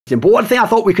interesting. But one thing I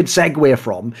thought we could segue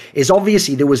from is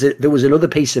obviously there was another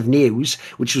piece of news,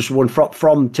 which was one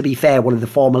from, to be fair, one of the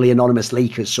formerly anonymous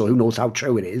leakers, so who knows how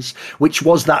true it is, which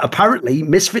was that apparently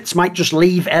Misfits might just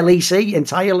leave LEC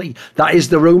entirely. That is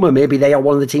the rumour. Maybe they are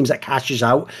one of the teams that cashes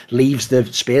out, leaves the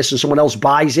space, and someone else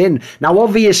buys in. Now,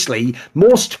 obviously,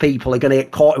 most people are going to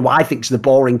get caught in what I think is the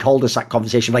boring cul-de-sac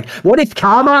conversation. Like, what if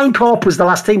Carmine Corp was the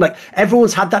last team? Like,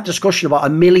 everyone's had that discussion about a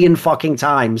million fucking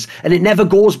times, and it never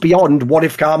goes beyond what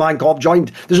if Carmine Corp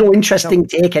joined. There's no interesting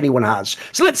take anyone has.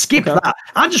 So let's skip that.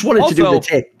 I just wanted to do the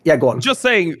take. Yeah, go on. Just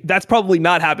saying, that's probably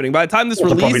not happening. By the time this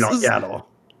releases...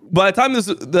 By the time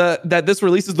this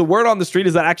releases, the word on the street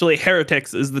is that actually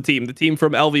Heretics is the team. The team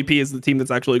from LVP is the team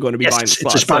that's actually going to be buying the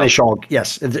spot. It's a Spanish org,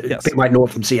 yes. People might know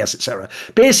it from CS, etc.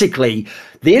 Basically,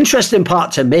 the interesting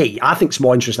part to me, I think it's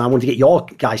more interesting, I want to get your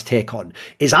guys' take on,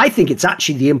 is I think it's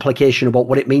actually the implication about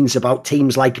what it means about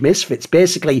teams like Misfits.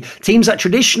 Basically, teams that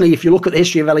traditionally, if you look at the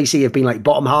history of LEC, have been like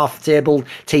bottom half table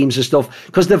teams and stuff,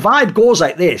 because the vibe goes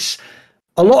like this.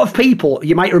 A lot of people,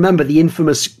 you might remember the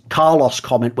infamous Carlos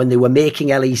comment when they were making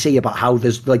LEC about how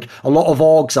there's like a lot of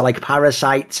orgs are like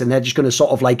parasites and they're just going to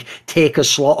sort of like take a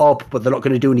slot up, but they're not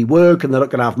going to do any work and they're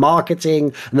not going to have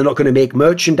marketing and they're not going to make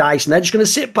merchandise and they're just going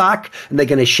to sit back and they're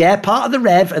going to share part of the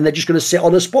rev and they're just going to sit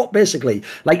on a spot basically.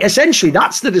 Like essentially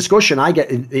that's the discussion I get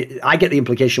the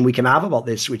implication we can have about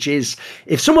this, which is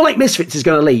if someone like Misfits is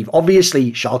going to leave,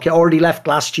 obviously Schalke already left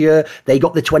last year. They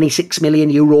got the 26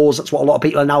 million euros. That's what a lot of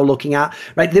people are now looking at.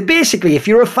 Right, they're basically, if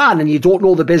you're a fan and you don't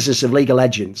know the business of League of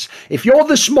Legends, if you're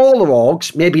the smaller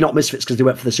orgs, maybe not Misfits because they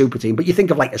went for the super team, but you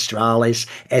think of like Astralis,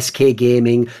 SK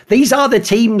Gaming, these are the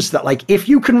teams that like, if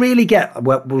you can really get,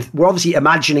 we're obviously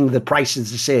imagining the price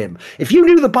is the same. If you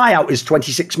knew the buyout is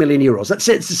 26 million euros, let's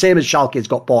say it's the same as Schalke's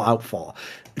got bought out for.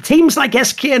 Teams like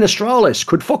SK and Astralis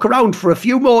could fuck around for a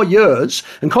few more years,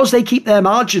 and because they keep their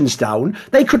margins down,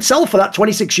 they could sell for that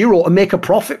 €26 and make a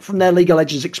profit from their League of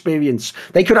Legends experience.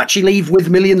 They could actually leave with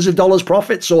millions of dollars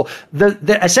profit. So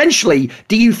essentially,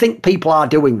 do you think people are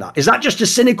doing that? Is that just a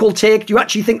cynical take? Do you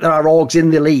actually think there are orgs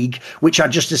in the league which are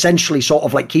just essentially sort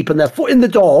of like keeping their foot in the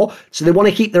door, so they want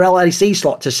to keep their LEC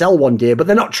slot to sell one day, but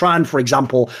they're not trying, for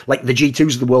example, like the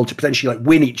G2s of the world to potentially like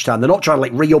win each time. They're not trying to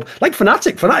like re-up, like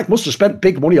Fnatic. Fnatic must have spent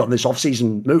big money on this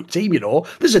off-season team, you know.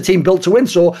 This is a team built to win.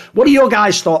 So what are your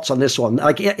guys' thoughts on this one?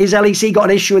 Like, is LEC got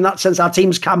an issue in that sense? Our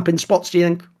teams camping spots, do you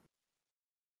think?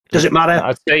 Does it matter?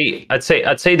 I'd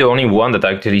say the only one that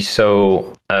actually saw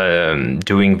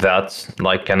doing that,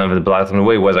 like kind of the blatant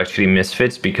way, was actually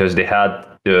Misfits, because they had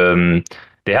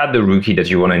the rookie that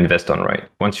you want to invest on, right?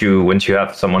 Once you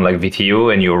have someone like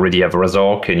VTO and you already have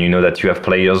Razork and you know that you have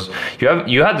players,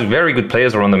 you had very good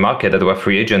players around the market that were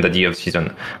free agent at the end of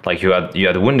season. Like you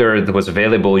had Wunder that was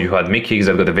available, you had Mikix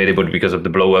that got available because of the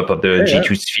blow up of the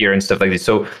G2 sphere and stuff like this.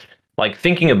 So like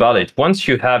thinking about it, once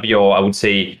you have your, I would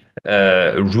say,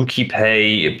 rookie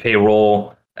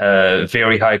payroll,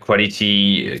 very high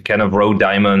quality kind of raw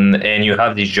diamond, and you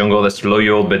have this jungle that's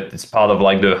loyal, but it's part of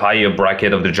like the higher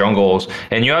bracket of the jungles,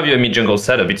 and you have your mid jungle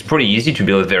setup, it's pretty easy to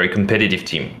build a very competitive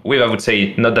team with, I would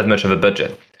say, not that much of a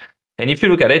budget. And if you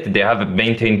look at it, they have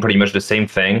maintained pretty much the same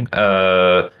thing.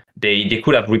 They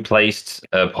could have replaced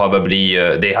probably,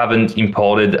 they haven't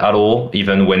imported at all,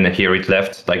 even when Herit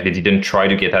left, like they didn't try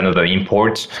to get another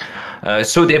import.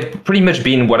 So they've pretty much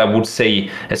been what I would say,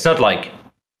 it's not like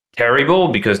terrible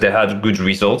because they had good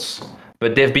results,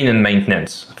 but they've been in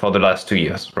maintenance for the last 2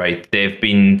 years, right? They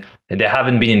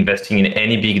haven't been investing in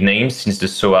any big names since the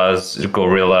SOAS,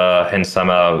 Gorilla,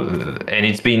 Hensama, and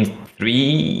it's been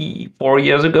 3-4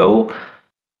 years ago.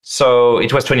 So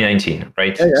it was 2019,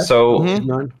 right? Yeah.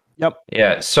 So Yep.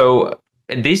 Yeah. So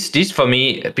this for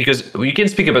me, because we can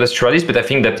speak about Astralis, but I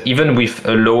think that even with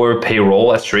a lower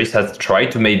payroll, Astralis has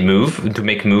tried to make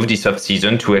move this off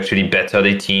season to actually better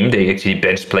their team. They actually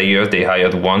benched players, they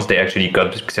hired ones, they actually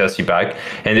got Xerxes back,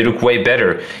 and they look way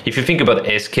better. If you think about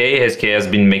SK has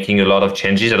been making a lot of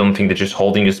changes. I don't think they're just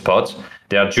holding a spot.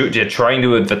 They're trying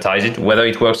to advertise it, whether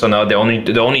it works or not. They're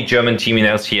the only German team in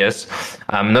LCS.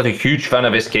 I'm not a huge fan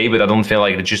of SK, but I don't feel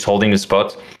like they're just holding a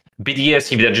spot.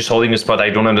 BDS, if they're just holding a spot,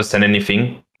 I don't understand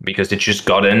anything, because they just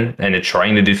got in and they're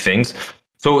trying to do things.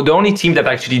 So the only team that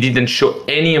actually didn't show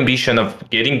any ambition of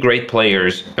getting great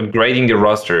players, upgrading the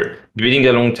roster, building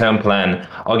a long-term plan,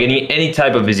 or getting any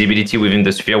type of visibility within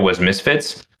the sphere was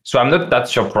Misfits. So I'm not that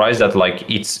surprised that like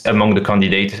it's among the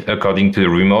candidates, according to the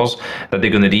rumors, that they're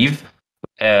going to leave.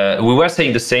 we were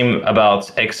saying the same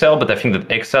about Excel, but I think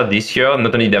that Excel this year,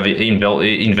 not only they've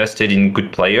invested in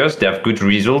good players, they have good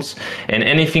results, and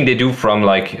anything they do from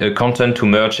like content to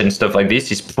merch and stuff like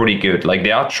this is pretty good. Like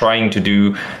they are trying to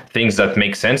do things that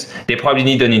make sense. They probably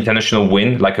need an international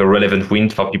win, like a relevant win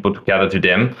for people to gather to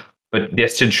them, but they're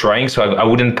still trying. So I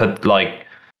wouldn't put like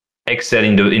Excel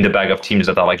in the bag of teams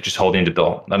that are like just holding the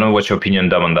door. I don't know what's your opinion,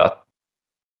 Dom, on that.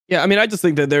 Yeah, I mean, I just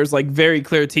think that there's like very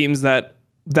clear teams that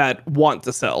want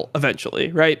to sell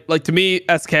eventually, right? Like to me,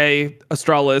 SK,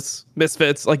 Astralis,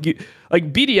 Misfits, like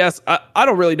BDS, I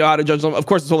don't really know how to judge them. Of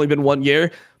course, it's only been 1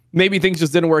 year. Maybe things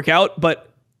just didn't work out, but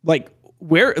like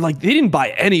they didn't buy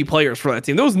any players for that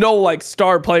team. There was no like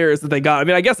star players that they got. I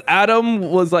mean, I guess Adam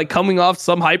was like coming off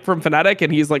some hype from Fnatic,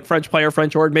 and he's like French player,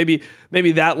 French org. Maybe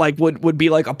that like would be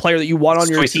like a player that you want on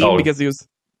your team because he was.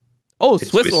 Oh,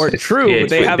 Swiss Lord, true. Yeah,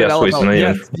 they have an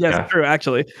LFL. Yes, true,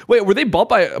 actually. Wait, were they bought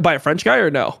by a French guy or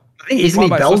no? I think isn't he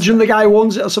Belgian, the guy who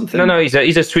owns it or something? No, he's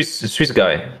a Swiss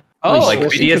guy. Oh, like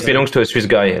BDS belongs to a Swiss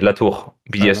guy, Latour.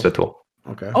 BDS Latour.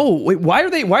 Okay. Oh, wait, why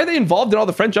are they involved in all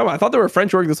the French drama? I thought they were a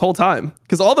French org this whole time.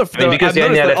 Because because they're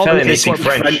in the LFL and they speak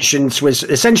French and Swiss,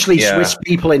 essentially Swiss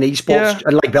people in esports,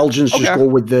 and like Belgians just go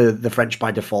with the French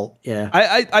by default. Yeah.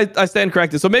 I stand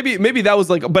corrected. So maybe that was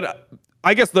like, but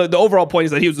I guess the overall point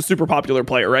is that he was a super popular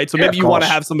player, right? So maybe you want to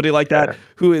have somebody like that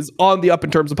who is on the up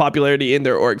in terms of popularity in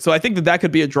their org. So I think that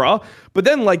could be a draw. But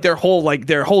then like their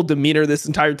whole demeanor this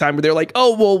entire time where they're like,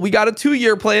 oh, well, we got a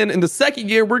 2-year plan. In the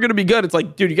second year, we're going to be good. It's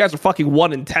like, dude, you guys are fucking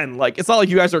 1-10. Like, it's not like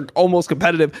you guys are almost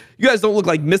competitive. You guys don't look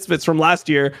like Misfits from last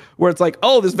year where it's like,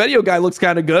 oh, this video guy looks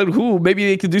kind of good. Who maybe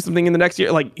they could do something in the next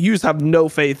year. Like, you just have no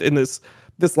faith in this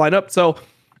lineup. So,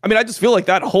 I mean, I just feel like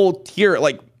that whole tier,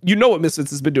 like, you know what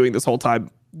Misfits has been doing this whole time.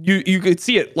 You could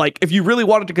see it. Like, if you really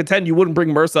wanted to contend, you wouldn't bring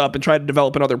Mersa up and try to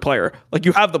develop another player. Like,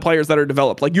 you have the players that are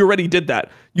developed. Like, you already did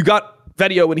that. You got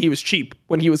Vedio when he was cheap,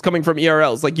 when he was coming from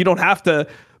ERLs. Like, you don't have to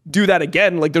do that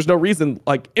again. Like, there's no reason.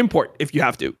 Like, import if you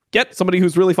have to. Get somebody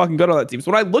who's really fucking good on that team.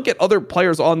 So when I look at other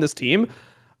players on this team,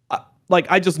 like,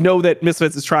 I just know that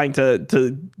Misfits is trying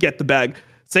to get the bag.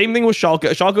 Same thing with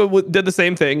Schalke. Schalke did the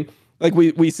same thing. Like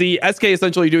we see SK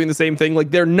essentially doing the same thing.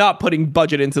 Like they're not putting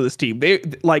budget into this team. They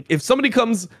like if somebody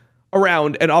comes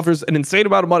around and offers an insane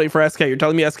amount of money for SK, you're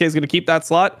telling me SK is going to keep that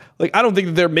slot? Like I don't think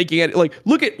that they're making it. Like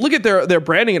look at their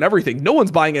branding and everything. No one's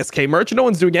buying SK merch. No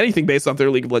one's doing anything based off their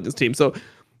League of Legends team. So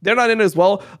they're not in it as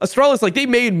well. Astralis, like they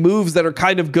made moves that are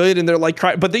kind of good and they're like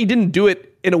trying, but they didn't do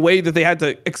it in a way that they had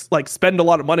to like spend a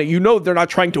lot of money. You know they're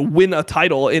not trying to win a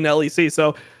title in LEC.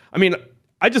 So I mean.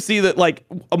 I just see that like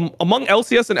among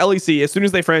LCS and LEC, as soon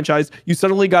as they franchise, you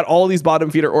suddenly got all these bottom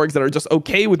feeder orgs that are just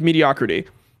okay with mediocrity.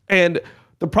 And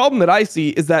the problem that I see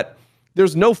is that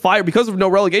there's no fire because of no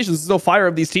relegations. There's no fire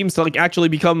of these teams to like actually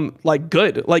become like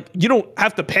good. Like you don't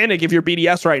have to panic if you're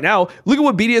BDS right now. Look at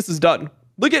what BDS has done.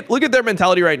 Look at their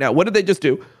mentality right now. What did they just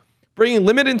do? Bringing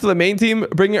Limit into the main team,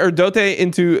 bringing Erdote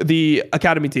into the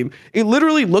academy team. It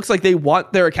literally looks like they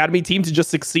want their academy team to just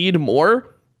succeed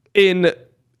more in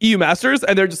EU Masters,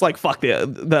 and they're just like, fuck the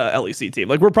LEC team.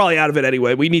 Like, we're probably out of it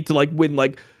anyway. We need to like win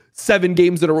like 7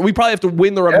 games in a row. We probably have to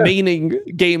win the remaining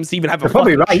games to even have a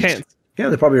fucking chance. Yeah,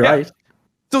 they're probably right.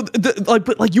 So,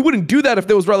 but you wouldn't do that if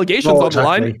there was relegations on the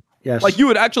line. Yes. Like, you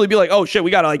would actually be like, oh shit, we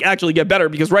gotta like actually get better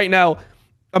because right now,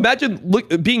 imagine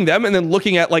being them and then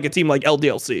looking at like a team like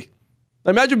LDLC.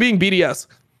 Imagine being BDS.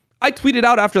 I tweeted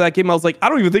out after that game, I was like, I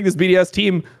don't even think this BDS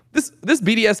team, this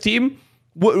BDS team.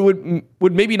 Would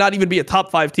maybe not even be a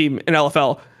top 5 team in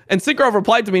LFL. And Synchro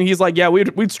replied to me and he's like, yeah,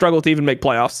 we'd struggle to even make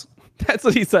playoffs. That's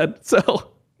what he said.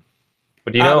 So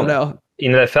but you know,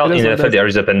 in LFL there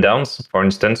is up and downs. For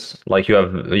instance, like you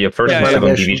have your first and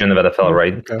second division of LFL,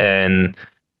 right? Okay.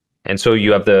 And so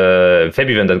you have the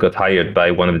Fabian that got hired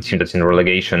by one of the teams that's in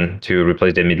relegation to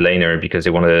replace the mid laner because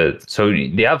they want to. So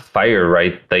they have fire,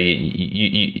 right?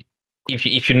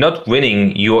 If you're not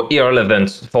winning, you're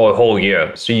irrelevant for a whole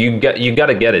year. So you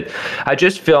gotta get it. I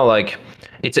just feel like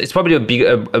it's probably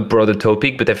a broader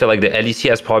topic, but I feel like the LEC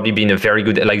has probably been a very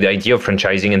good, like the idea of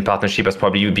franchising and partnership has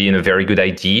probably been a very good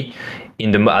idea.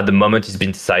 At the moment it's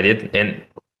been decided and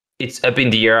it's up in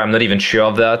the air. I'm not even sure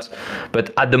of that,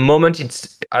 but at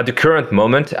the current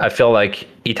moment, I feel like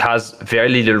it has very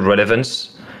little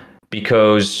relevance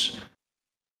because.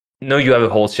 No, you have a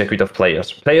whole circuit of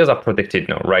players. Players are protected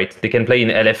now, right? They can play in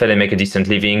LFL and make a decent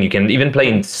living. You can even play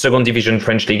in second division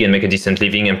French league and make a decent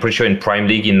living. I'm pretty sure in Prime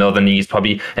League, in Northern League,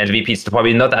 LVP, it's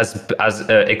probably not as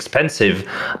expensive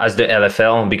as the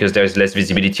LFL because there's less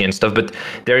visibility and stuff. But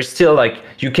there is still like,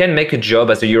 you can make a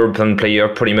job as a European player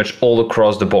pretty much all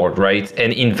across the board, right?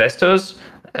 And investors,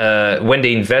 when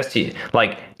they invest,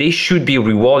 like they should be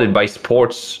rewarded by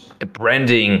sports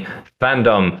branding,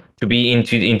 fandom to be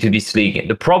into this league.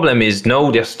 The problem is,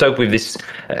 no, they're stuck with this.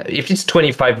 If it's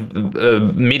 25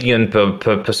 million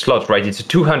per slot, right? It's a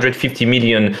 250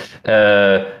 million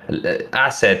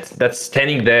asset that's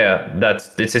standing there.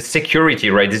 It's a security,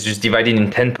 right? It's just divided in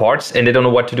 10 parts, and they don't know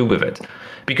what to do with it.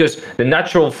 Because the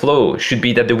natural flow should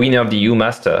be that the winner of the EU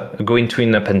Master go into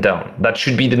an up and down. That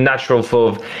should be the natural flow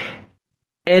of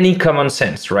any common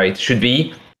sense, right? Should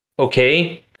be,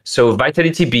 okay, so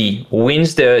Vitality B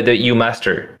wins the EU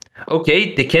Master.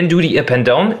 Okay, they can do the up and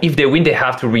down. If they win, they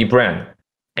have to rebrand.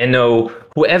 And now,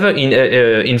 whoever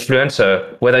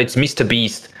influencer, whether it's Mr.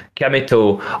 Beast,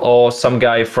 Kameto, or some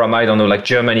guy from, I don't know, like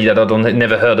Germany that I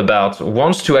never heard about,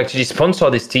 wants to actually sponsor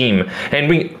this team and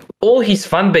bring all his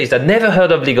fan base that never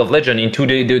heard of League of Legends into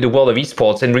the world of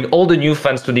esports and bring all the new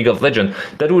fans to League of Legends,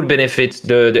 that would benefit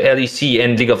the LEC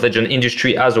and League of Legends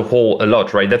industry as a whole a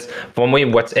lot, right? That's, for me,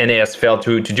 what NA has failed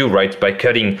to do, right? By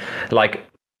cutting, like,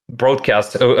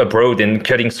 broadcast abroad and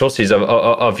cutting sources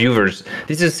of viewers.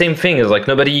 This is the same thing as, like,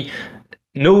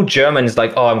 no German is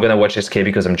like, oh, I'm going to watch SK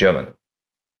because I'm German.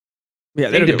 Yeah,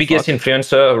 I think the biggest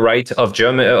influencer, right, of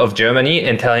Germany,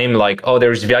 and tell him like, oh,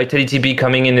 there's Vitality B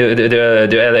coming in out of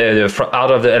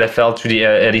the LFL to the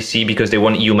LEC because they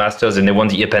want EU Masters and they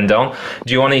want the up and down.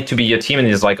 Do you want it to be your team? And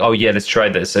he's like, oh yeah, let's try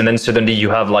this. And then suddenly you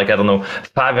have like, I don't know,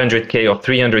 500k or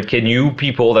 300k new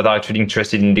people that are actually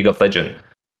interested in League of Legends.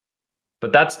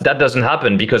 But that doesn't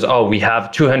happen because, oh, we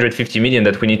have 250 million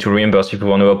that we need to reimburse if we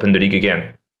want to open the league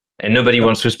again, and nobody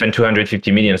wants to spend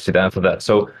 250 million for that.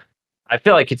 So I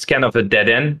feel like it's kind of a dead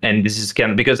end, and this is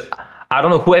kind of, because I don't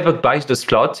know, whoever buys the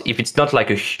slot, if it's not like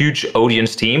a huge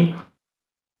audience team,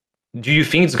 do you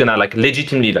think it's gonna like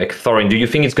legitimately, like Thorin, do you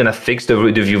think it's gonna fix the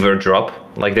viewer drop?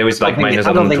 Like there is like minus.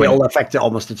 I don't think it'll affect it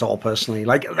almost at all personally.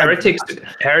 Like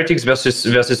Heretics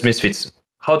versus Misfits.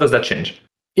 How does that change?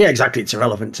 Yeah, exactly. It's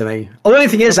irrelevant to me. The only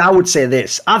thing is, I would say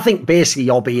this. I think basically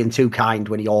you're being too kind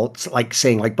when you're like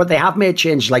saying like, but they have made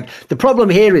changes. Like the problem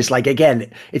here is like,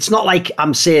 again, it's not like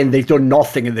I'm saying they've done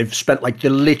nothing and they've spent like the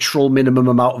literal minimum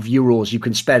amount of euros you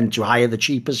can spend to hire the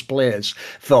cheapest players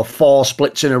for 4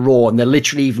 splits in a row. And they're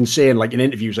literally even saying like in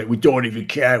interviews, like, we don't even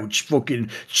care. Which fucking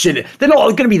shit. They're not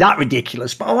going to be that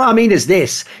ridiculous. But what I mean is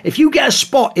this. If you get a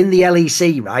spot in the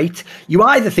LEC, right, you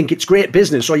either think it's great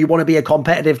business or you want to be a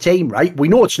competitive team, right? We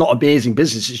know it's not amazing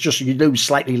business. It's just you lose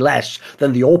slightly less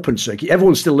than the open circuit.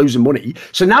 Everyone's still losing money.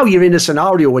 So now you're in a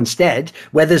scenario instead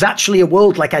where there's actually a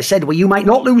world, like I said, where you might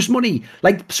not lose money.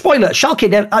 Like, spoiler,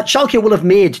 Schalke will have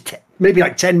made maybe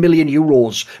like 10 million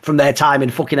euros from their time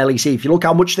in fucking LEC. If you look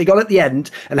how much they got at the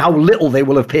end and how little they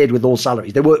will have paid with those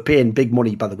salaries. They weren't paying big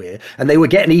money, by the way. And they were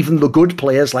getting even the good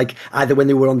players, like either when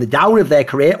they were on the down of their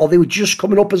career or they were just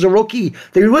coming up as a rookie.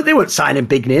 They weren't signing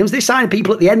big names. They signed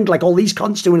people at the end, like all these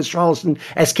cons doing Astralis and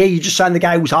SK. You just sign the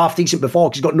guy who's half decent before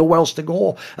because he's got nowhere else to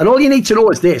go. And all you need to know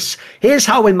is this. Here's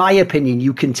how, in my opinion,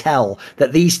 you can tell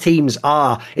that these teams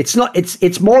are, it's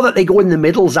more that they go in the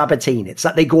middle, Zaboutine. It's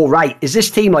that they go, right, is this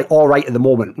team like all right at the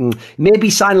moment? Maybe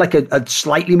sign like a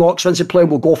slightly more expensive player.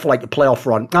 We'll go for like the playoff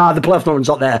run. The playoff run's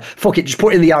not there. Fuck it, just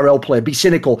put in the RL player. Be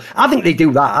cynical. I think they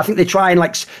do that. I think they try and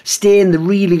like stay in the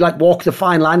really like walk the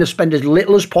fine line of spend as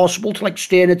little as possible to like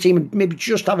stay in a team and maybe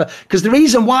just have a, because the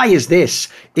reason why is this.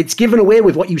 It's given away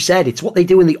with what you said. It's what they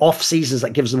do in the off seasons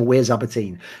that gives them away,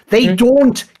 Zaboutine. They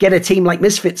don't get a team like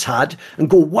Misfits had and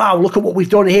go, wow, look at what we've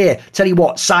done here. Tell you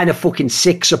what, sign a fucking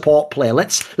sick support player.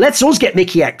 Let's us get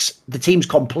Mickey X. The team's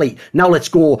complete. Now let's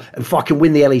go and fucking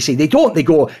win the LEC. They don't. They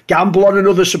go, gamble on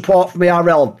another support from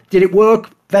ARL. Did it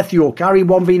work? Vethio, carry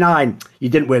 1v9. You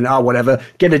didn't win. Whatever.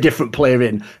 Get a different player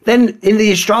in. Then in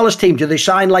the Astralis team, do they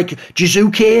sign like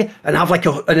Jizuke and have like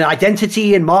an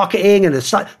identity and marketing and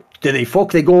do they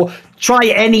They go, try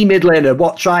any mid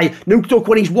laner. Try Nuke Duck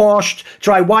when he's washed.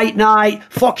 Try White Knight.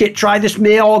 Fuck it. Try this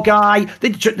Mayor guy.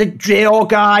 The Jayor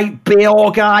guy.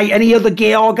 Bayor guy. Any other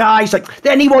Gayor guys. Like,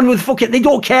 anyone with They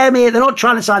don't care, mate. They're not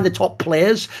trying to sign the top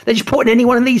players. They're just putting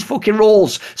anyone in these fucking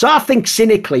roles. So I think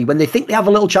cynically, when they think they have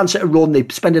a little chance at a run, they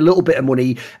spend a little bit of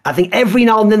money. I think every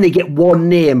now and then they get one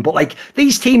name. But like,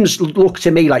 these teams look to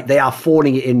me like they are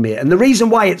phoning it in, mate. And the reason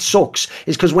why it sucks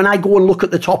is because when I go and look at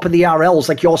the top of the RLs,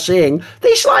 like you're saying,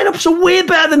 these lineups are way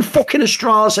better than fucking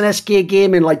Astralis and SK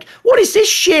Gaming. Like, what is this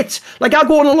shit? Like, I'll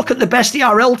go and look at the best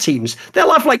ERL teams.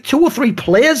 They'll have like 2 or 3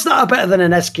 players that are better than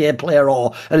an SK player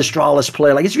or an Astralis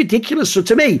player. Like, it's ridiculous. So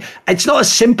to me, it's not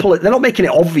as simple. They're not making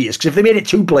it obvious, because if they made it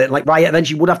too blatant, like Riot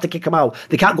eventually would have to kick them out.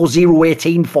 They can't go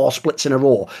 0-18 4 splits in a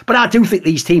row. But I do think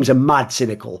these teams are mad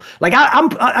cynical. Like,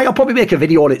 I'll probably make a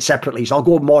video on it separately, so I'll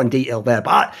go more in detail there.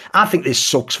 But I think this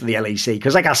sucks for the LEC,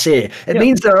 because like I say, it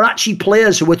means there are actually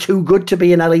players who are too good to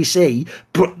be in LEC,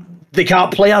 but they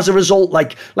can't play as a result.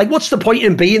 Like what's the point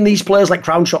in being these players like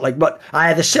Crownshot? Like, but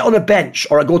I either sit on a bench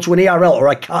or I go to an ERL or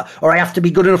I can't, or I have to be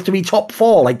good enough to be top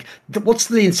 4. Like, what's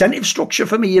the incentive structure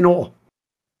for me? You know.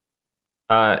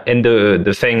 And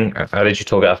the thing I'll let you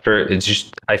talk after. It's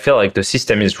just I feel like the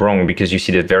system is wrong because you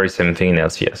see the very same thing in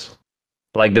LCS.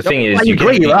 Like the thing is, I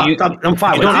agree with that. I'm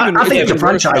fine with that. I think it's a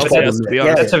franchise problem.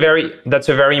 Yeah. That's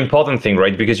a very important thing,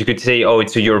 right? Because you could say, oh,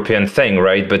 it's a European thing,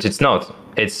 right? But it's not.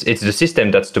 It's the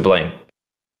system that's to blame.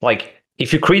 Like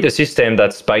if you create a system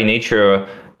that's by nature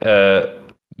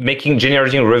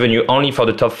generating revenue only for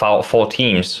the top 4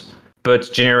 teams,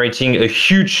 but generating a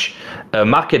huge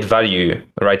market value,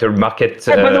 right? Or market.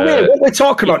 By the way, what we're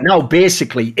talking about now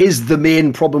basically is the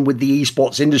main problem with the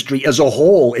esports industry as a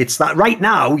whole. It's that right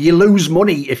now you lose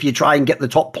money if you try and get the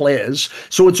top players.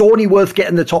 So it's only worth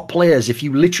getting the top players if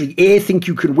you literally A, think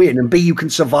you can win, and B, you can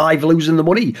survive losing the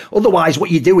money. Otherwise, what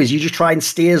you do is you just try and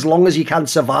stay as long as you can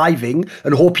surviving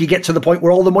and hope you get to the point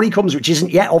where all the money comes, which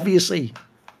isn't yet, obviously.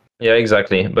 Yeah,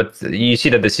 exactly. But you see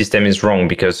that the system is wrong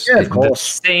because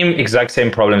the exact same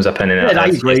problems happen in LCS. I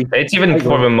agree. It's even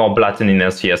probably more blatant in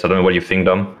LCS. I don't know what you think,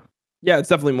 Dom. Yeah, it's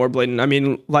definitely more blatant. I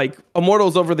mean, like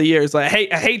Immortals over the years. I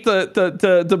hate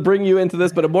to bring you into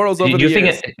this, but Immortals over the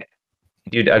years.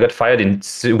 Dude, I got fired in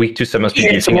week 2 summers. Yeah,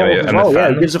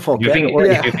 it gives a fuck.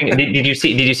 Did you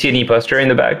see any poster in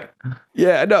the bag?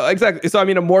 Yeah, no, exactly. So I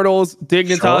mean, Immortals,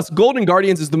 Dignitas, Golden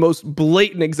Guardians is the most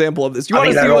blatant example of this. I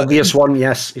think that obvious one.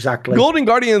 Yes, exactly. Golden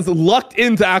Guardians lucked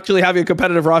into actually having a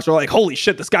competitive roster. Like, holy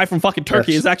shit, this guy from fucking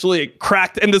Turkey is actually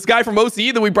cracked, and this guy from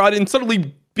OCE that we brought in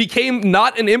suddenly became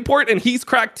not an import, and he's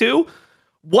cracked too.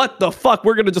 What the fuck?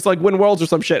 We're gonna just like win worlds or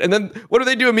some shit. And then what do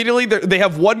they do immediately? They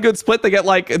have one good split. They get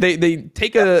like they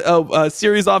take a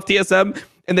series off TSM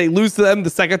and they lose to them the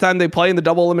second time they play in the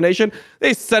double elimination.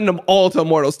 They send them all to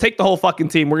Immortals. Take the whole fucking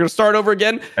team. We're gonna start over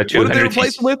again. What did they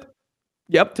replace them with?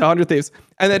 Yep, to 100 Thieves.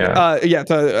 And then to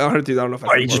 100 Thieves. I don't know if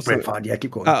I just went fine. Yeah,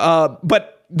 keep going.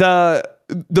 But the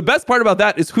best part about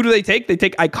that is who do they take? They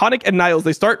take Iconic and Niles.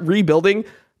 They start rebuilding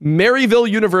Maryville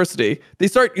University. They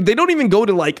don't even go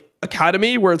to like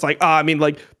Academy where it's like,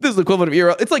 this is the equivalent of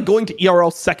ERL. It's like going to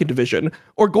ERL second division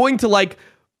or going to like,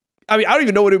 I don't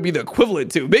even know what it would be the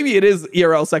equivalent to. Maybe it is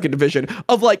ERL second division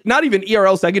of like, not even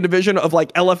ERL second division of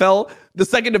like LFL, the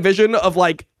second division of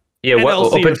like,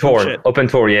 Open Tour.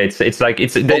 Yeah, it's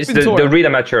the real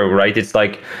amateur, right? It's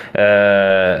like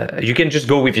you can just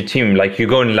go with your team, like you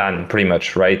go in LAN pretty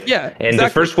much, right? Yeah, and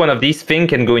the first one of these things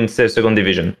can go into second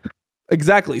division.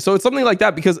 Exactly. So it's something like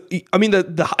that because I mean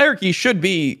the hierarchy should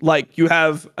be like you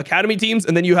have academy teams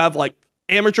and then you have like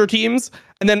amateur teams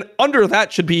and then under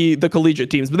that should be the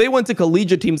collegiate teams. But they went to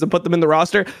collegiate teams and put them in the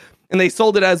roster and they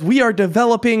sold it as we are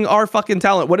developing our fucking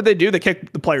talent. What did they do? They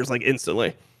kicked the players like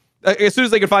instantly. As soon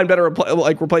as they could find better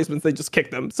replacements, they just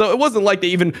kicked them. So it wasn't like they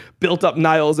even built up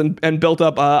Niles and built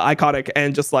up Iconic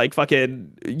and just like fucking,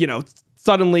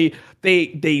 suddenly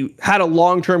they had a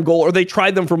long-term goal or they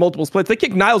tried them for multiple splits. They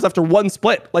kicked Niles after one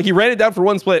split. Like he ran it down for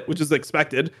one split, which is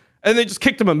expected. And they just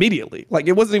kicked him immediately. Like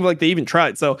it wasn't even like they even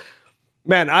tried. So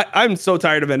man, I'm so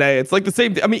tired of NA. It's like the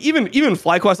same. I mean, even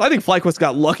FlyQuest, I think FlyQuest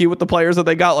got lucky with the players that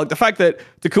they got. Like the fact that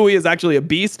Takui is actually a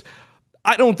beast.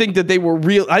 I don't think that they were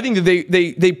real. I think that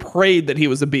they prayed that he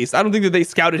was a beast. I don't think that they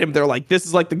scouted him. They're like, this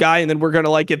is like the guy. And then we're going to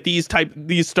like get these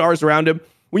stars around him.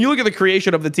 When you look at the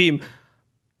creation of the team,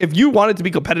 if you wanted to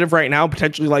be competitive right now,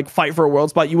 potentially like fight for a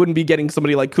world spot, you wouldn't be getting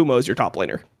somebody like Kumo as your top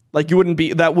laner. Like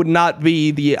that would not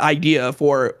be the idea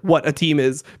for what a team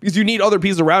is because you need other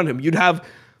pieces around him. You'd have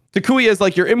Takui as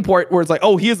like your import where it's like,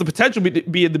 oh, he has the potential to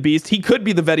be the beast. He could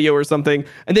be the Vetio or something.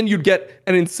 And then you'd get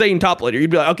an insane top laner. You'd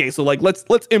be like, okay, so like, let's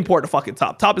import a fucking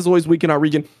top. Top is always weak in our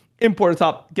region. Import a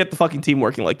top, get the fucking team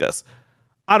working like this.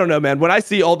 I don't know, man. When I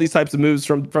see all these types of moves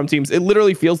from teams, it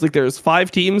literally feels like there's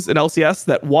 5 teams in LCS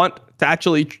that want to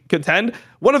actually contend.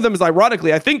 One of them is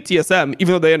ironically, I think TSM,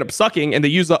 even though they end up sucking and they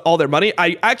use all their money,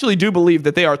 I actually do believe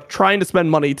that they are trying to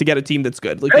spend money to get a team that's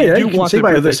good. Like they do want to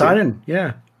by other signing.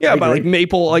 Yeah. Yeah, but like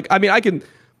Maple, like I mean,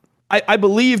 I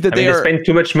believe that they spend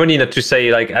too much money not to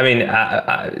say like I mean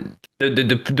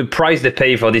the price they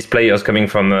pay for these players coming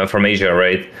from Asia,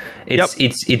 right? It's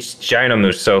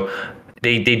ginormous. So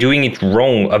they're doing it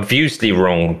wrong, obviously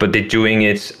wrong, but they're doing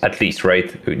it at least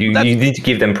right. You need to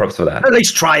give them props for that. At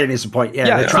least trying is the point.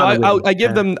 Yeah. So I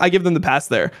give them the pass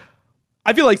there.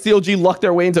 I feel like CLG lucked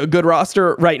their way into a good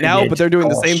roster right now, but they're doing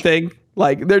the same thing.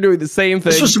 Like they're doing the same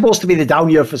thing. This was supposed to be the down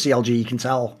year for CLG, you can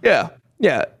tell. Yeah.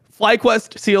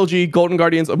 FlyQuest, CLG, Golden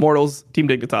Guardians, Immortals, Team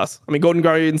Dignitas. I mean, Golden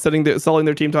Guardians selling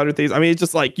their team to 100 Thieves. I mean, it's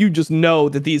just like, you just know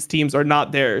that these teams are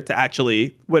not there to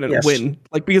actually win.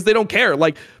 Like, because they don't care.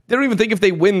 Like, they don't even think if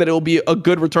they win that it will be a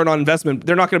good return on investment.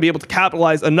 They're not going to be able to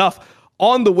capitalize enough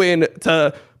on the win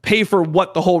to pay for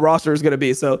what the whole roster is going to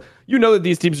be. So you know that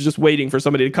these teams are just waiting for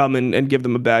somebody to come and give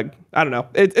them a bag. I don't know.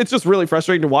 It's just really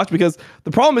frustrating to watch, because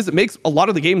the problem is it makes a lot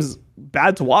of the games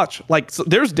bad to watch. Like, so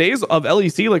there's days of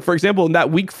LEC, like for example, in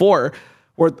that week 4,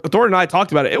 where Thorin and I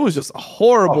talked about it, it was just a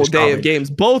horrible day of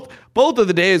games. Both of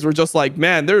the days were just like,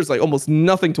 man, there's like almost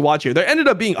nothing to watch here. There ended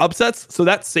up being upsets, so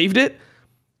that saved it.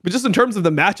 But just in terms of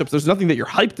the matchups, there's nothing that you're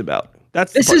hyped about.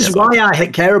 This is why I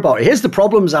care about it. Here's the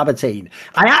problem, Zaboutine.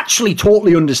 I actually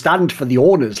totally understand for the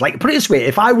owners. Like, put it this way,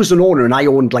 if I was an owner and I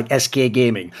owned like SK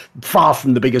Gaming, far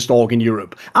from the biggest org in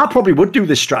Europe, I probably would do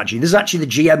this strategy. This is actually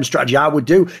the GM strategy I would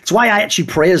do. It's why I actually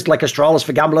praised like Astralis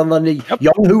for gambling on the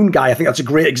Yonghoon guy. I think that's a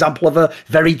great example of a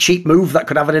very cheap move that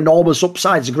could have an enormous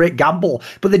upside. It's a great gamble.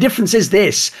 But the difference is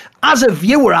this. As a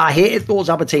viewer, I hated those,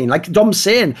 Zaboutine. Like Dom's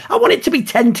saying, I want it to be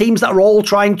 10 teams that are all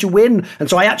trying to win. And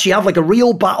so I actually have like a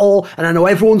real battle, and I know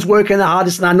everyone's working the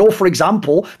hardest, and I know, for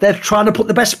example, they're trying to put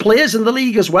the best players in the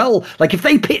league as well. Like, if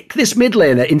they pick this mid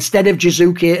laner instead of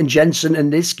Jizuke and Jensen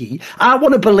and Niski, I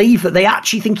want to believe that they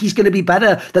actually think he's going to be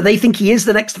better, that they think he is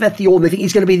the next Vethion, they think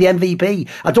he's going to be the MVP.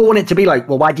 I don't want it to be like,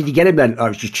 well, why did you get him then? Oh,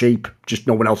 it's just cheap. Just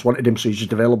no one else wanted him, so he's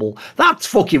just available. That's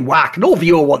fucking whack. No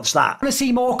viewer wants that. Want to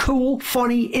see more cool,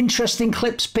 funny, interesting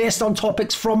clips based on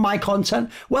topics from my content?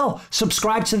 Well,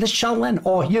 subscribe to this channel then,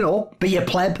 or, you know, be a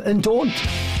pleb and don't.